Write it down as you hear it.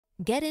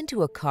Get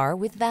into a car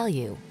with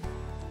value.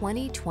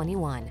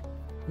 2021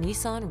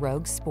 Nissan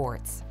Rogue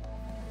Sports.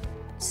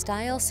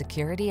 Style,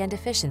 security, and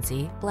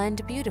efficiency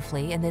blend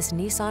beautifully in this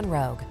Nissan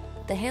Rogue,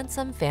 the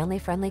handsome,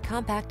 family-friendly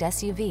compact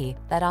SUV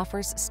that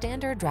offers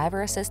standard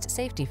driver assist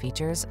safety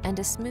features and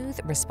a smooth,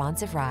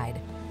 responsive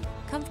ride.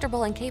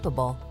 Comfortable and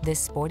capable,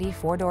 this sporty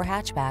four-door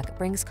hatchback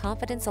brings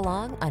confidence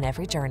along on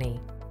every journey.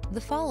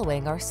 The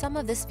following are some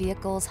of this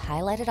vehicle's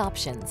highlighted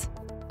options: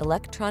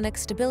 electronic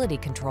stability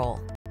control,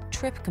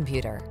 trip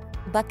computer,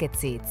 bucket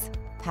seats,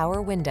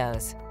 power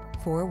windows,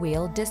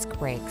 four-wheel disc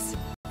brakes,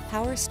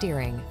 power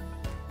steering.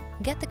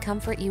 Get the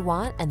comfort you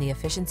want and the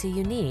efficiency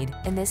you need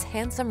in this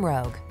handsome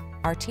Rogue.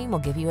 Our team will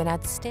give you an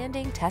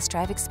outstanding test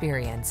drive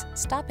experience.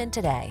 Stop in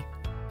today.